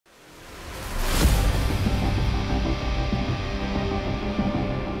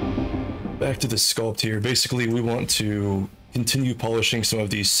back to the sculpt here. Basically, we want to continue polishing some of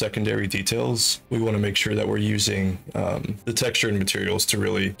these secondary details. We want to make sure that we're using the texture and materials to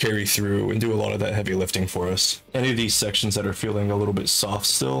really carry through and do a lot of that heavy lifting for us. Any of these sections that are feeling a little bit soft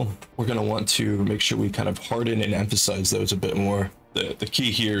still, we're going to want to make sure we kind of harden and emphasize those a bit more. The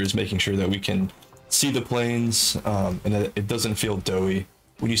key here is making sure that we can see the planes and that it doesn't feel doughy.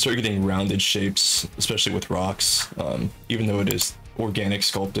 When you start getting rounded shapes, especially with rocks, even though it is organic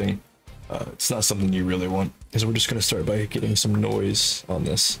sculpting, it's not something you really want. So we're just going to start by getting some noise on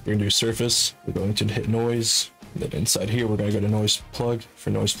this. We're going to do surface. We're going to hit noise. And then inside here, we're going to go to noise plug for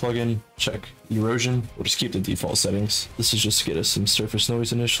noise plugin. Check erosion. We'll just keep the default settings. This is just to get us some surface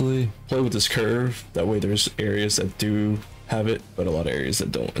noise initially. Play with this curve. That way there's areas that do have it, but a lot of areas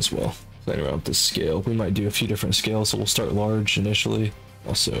that don't as well. Playing around with the scale. We might do a few different scales. So we'll start large initially.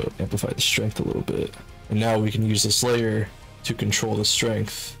 Also amplify the strength a little bit. And now we can use this layer to control the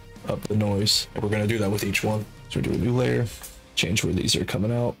strength of the noise, and we're going to do that with each one. So we do a new layer, change where these are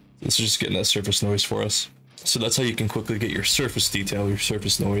coming out. This is just getting that surface noise for us. So that's how you can quickly get your surface detail, your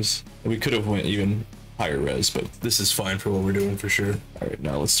surface noise. And we could have went even higher res, but this is fine for what we're doing for sure. All right,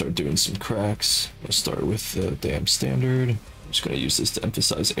 now let's start doing some cracks. Let's start with the damn standard. I'm just going to use this to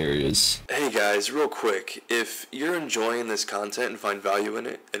emphasize areas. Hey guys, real quick, if you're enjoying this content and find value in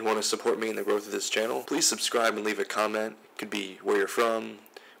it and want to support me in the growth of this channel, please subscribe and leave a comment. It could be where you're from,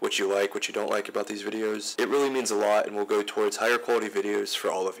 what you like, what you don't like about these videos. It really means a lot and will go towards higher quality videos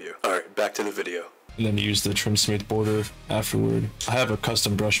for all of you. Alright, back to the video. And then use the trim smooth border afterward. I have a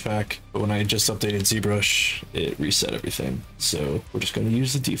custom brush pack, but when I just updated ZBrush, it reset everything. So we're just going to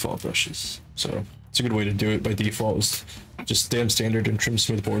use the default brushes. So it's a good way to do it by default. Is just damn standard and trim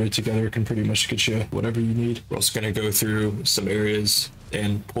smooth border together can pretty much get you whatever you need. We're also going to go through some areas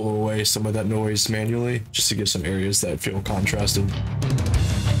and pull away some of that noise manually, just to get some areas that feel contrasted.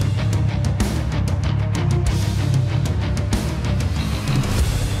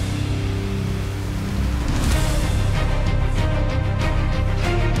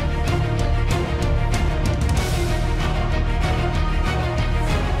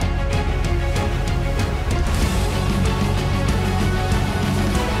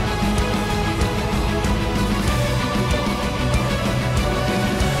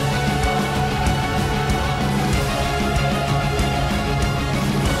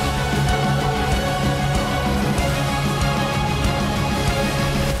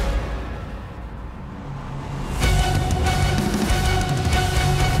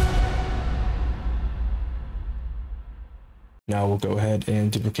 Now we'll go ahead and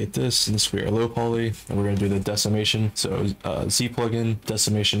duplicate this, and this will be our low poly, and we're going to do the decimation. So Z plugin,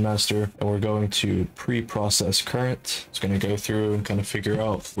 decimation master, and we're going to pre-process current. It's going to go through and kind of figure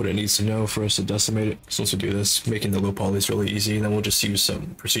out what it needs to know for us to decimate it. So once we do this, making the low poly is really easy, and then we'll just use some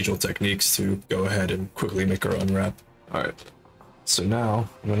procedural techniques to go ahead and quickly make our unwrap. All right. So now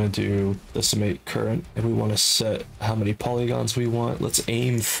I'm going to do decimate current, and we want to set how many polygons we want. Let's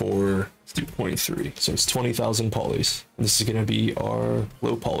aim for, let's do 0.3. So it's 20,000 polys. And this is going to be our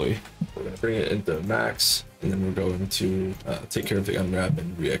low poly. We're going to bring it into max, and then we're going to take care of the unwrap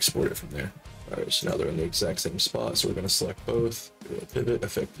and re-export it from there. All right, so now they're in the exact same spot. So we're going to select both, do a pivot,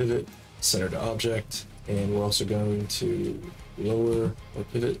 effect pivot, center to object, and we're also going to lower our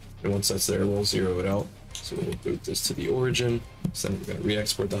pivot. And once that's there, we'll zero it out. So we'll boot this to the origin. So then we're going to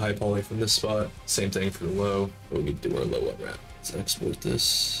re-export the high poly from this spot. Same thing for the low, but we need to do our low unwrap. Let's export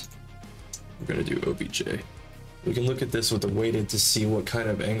this. We're going to do OBJ. We can look at this with the weighted to see what kind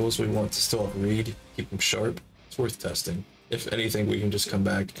of angles we want to still read, keep them sharp. It's worth testing. If anything, we can just come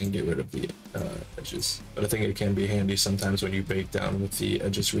back and get rid of the edges. But I think it can be handy sometimes when you bake down with the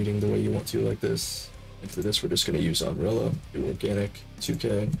edges reading the way you want to, like this. And for this, we're just going to use Umbrella, do organic,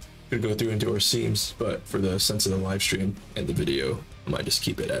 2K. Could go through and do our seams, but for the sense of the live stream and the video, I might just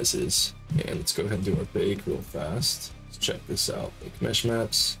keep it as is. And let's go ahead and do our bake real fast. Let's check this out. Make mesh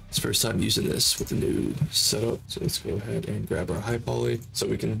maps. It's first time using this with the new setup. So let's go ahead and grab our high poly so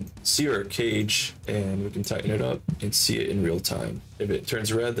we can see our cage and we can tighten it up and see it in real time. If it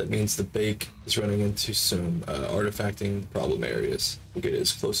turns red, that means the bake is running into some artifacting problem areas. We'll get it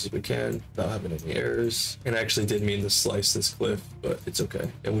as close as we can without having any errors. And I actually did mean to slice this cliff, but it's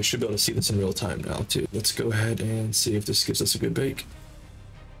okay. And we should be able to see this in real time now too. Let's go ahead and see if this gives us a good bake.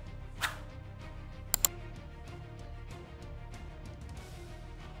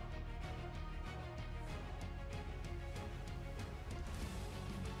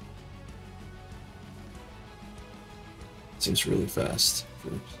 Seems really fast for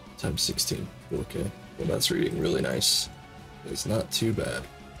times 16 4K. Well, that's reading really nice. It's not too bad.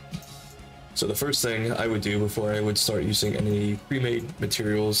 So the first thing I would do before I would start using any pre-made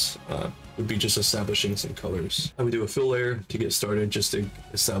materials would be just establishing some colors. I would do a fill layer to get started, just to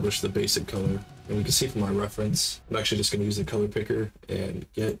establish the basic color. And we can see from my reference, I'm actually just going to use the color picker and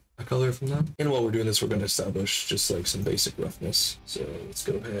get a color from that. And while we're doing this, we're going to establish just like some basic roughness. So let's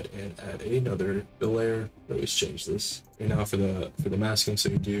go ahead and add another fill layer. Always change this. And now for the masking, so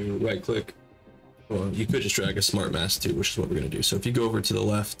you do right click. Well, you could just drag a smart mask too, which is what we're going to do. So if you go over to the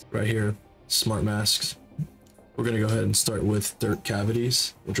left right here, smart masks, we're going to go ahead and start with dirt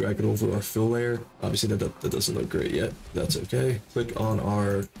cavities. We'll drag it over our fill layer. Obviously that doesn't look great yet. That's okay. Click on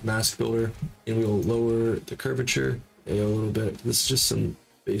our mask builder and we'll lower the curvature AO a little bit. This is just some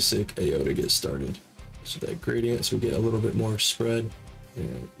basic AO to get started. So that gradient, so we get a little bit more spread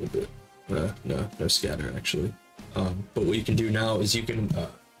and a little bit, no scatter actually. But what you can do now is you can,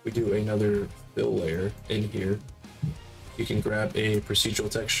 we do another fill layer in here. You can grab a procedural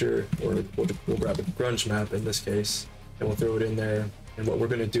texture, or we'll grab a grunge map in this case, and we'll throw it in there. And what we're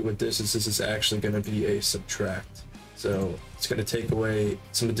going to do with this is actually going to be a subtract. So it's going to take away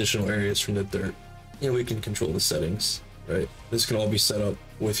some additional areas from the dirt. And we can control the settings, right? This can all be set up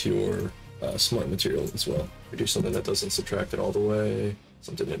with your smart material as well. We do something that doesn't subtract it all the way,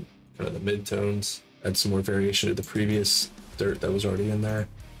 something in kind of the mid-tones, add some more variation to the previous dirt that was already in there.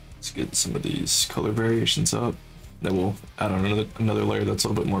 Let's get some of these color variations up. Then we'll add on another layer that's a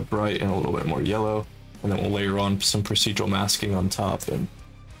little bit more bright and a little bit more yellow. And then we'll layer on some procedural masking on top, and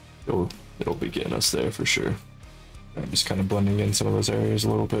it'll be getting us there for sure. I'm just kind of blending in some of those areas a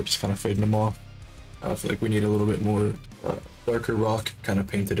little bit, just kind of fading them off. I feel like we need a little bit more darker rock kind of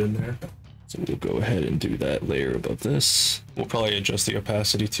painted in there. So we'll go ahead and do that layer above this. We'll probably adjust the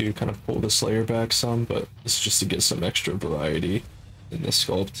opacity to kind of pull this layer back some, but this is just to get some extra variety in the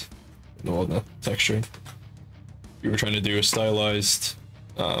sculpt and all the texturing. If you were trying to do a stylized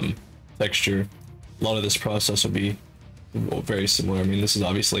texture, a lot of this process would be very similar. I mean, this is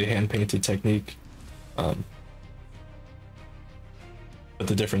obviously a hand-painted technique, but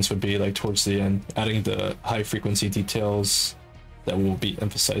the difference would be like towards the end, adding the high-frequency details that we'll be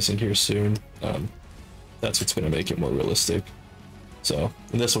emphasizing here soon. That's what's going to make it more realistic. So,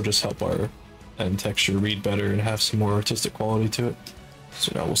 and this will just help our end texture read better and have some more artistic quality to it.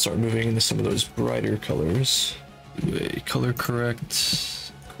 So now we'll start moving into some of those brighter colors. Do a color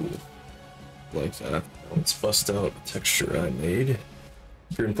correct. Cool. Like that. Let's bust out a texture I made.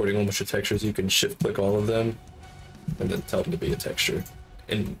 If you're importing a whole bunch of textures, you can shift click all of them and then tell them to be a texture.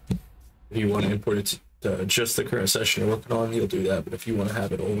 And if you want to import it to just the current session you're working on, you'll do that. But if you want to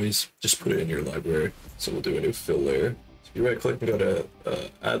have it always, just put it in your library. So we'll do a new fill layer. So you right click and go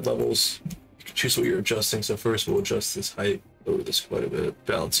to add levels. You can choose what you're adjusting. So first we'll adjust this height. Lower this quite a bit,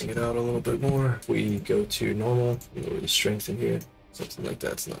 balancing it out a little bit more. If we go to normal, lower the strength in here, something like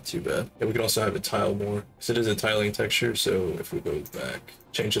that's not too bad. And we can also have it tile more, because it is a tiling texture. So if we go back,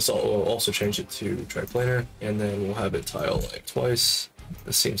 change this, we'll also change it to triplanar, and then we'll have it tile like twice.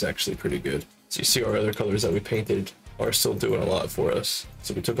 This seems actually pretty good. So you see our other colors that we painted are still doing a lot for us.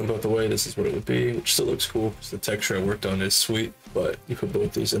 So we took them both away, this is what it would be, which still looks cool. So the texture I worked on is sweet, but you put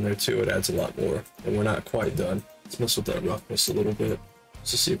both these in there too, it adds a lot more. And we're not quite done. Let's mess with that roughness a little bit,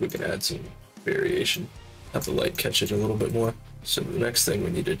 just to see if we can add some variation. Have the light catch it a little bit more. So the next thing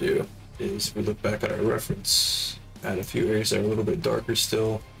we need to do is, if we look back at our reference, add a few areas that are a little bit darker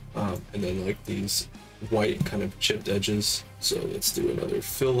still, and then like these white kind of chipped edges. So let's do another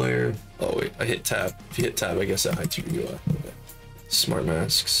fill layer. Oh wait, I hit tab. If you hit tab, I guess that hides your UI. Okay. Smart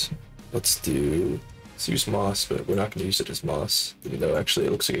masks. Let's use moss, but we're not going to use it as moss, even though actually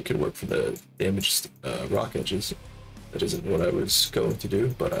it looks like it could work for the damaged rock edges. That isn't what I was going to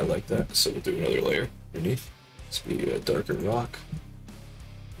do, but I like that. So we'll do another layer underneath. Let's be a darker rock.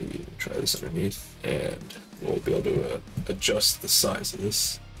 Maybe try this underneath, and we'll be able to adjust the size of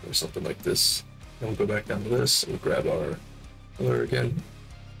this or something like this. And we'll go back down to this, and we'll grab our color again.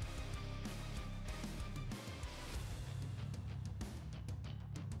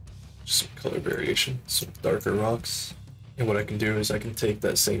 Some color variation, some darker rocks. And what I can do is I can take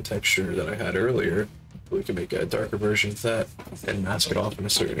that same texture that I had earlier, we can make a darker version of that and mask it off in a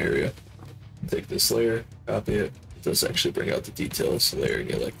certain area. Take this layer, copy it. It does actually bring out the details, layering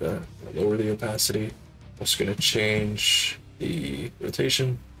it like that. Lower the opacity. I'm just going to change the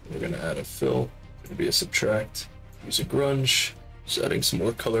rotation. We're going to add a fill. It's going to be a subtract. Use a grunge. Just adding some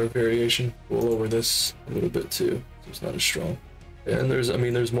more color variation. We'll lower this a little bit too, so it's not as strong. And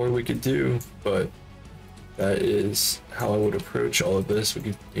there's more we could do, but that is how I would approach all of this. We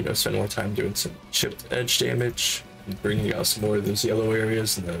could, spend more time doing some chipped edge damage bringing out some more of those yellow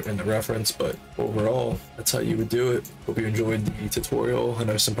areas in the reference. But overall, that's how you would do it. Hope you enjoyed the tutorial. I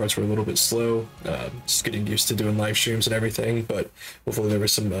know some parts were a little bit slow, just getting used to doing live streams and everything, but hopefully there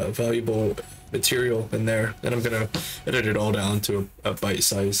was some valuable material in there, and I'm gonna edit it all down to a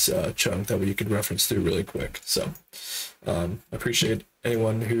bite-sized chunk that you could reference through really quick. So I appreciate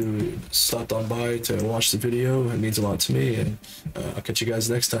anyone who stopped on by to watch the video. It means a lot to me, and I'll catch you guys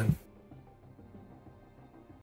next time.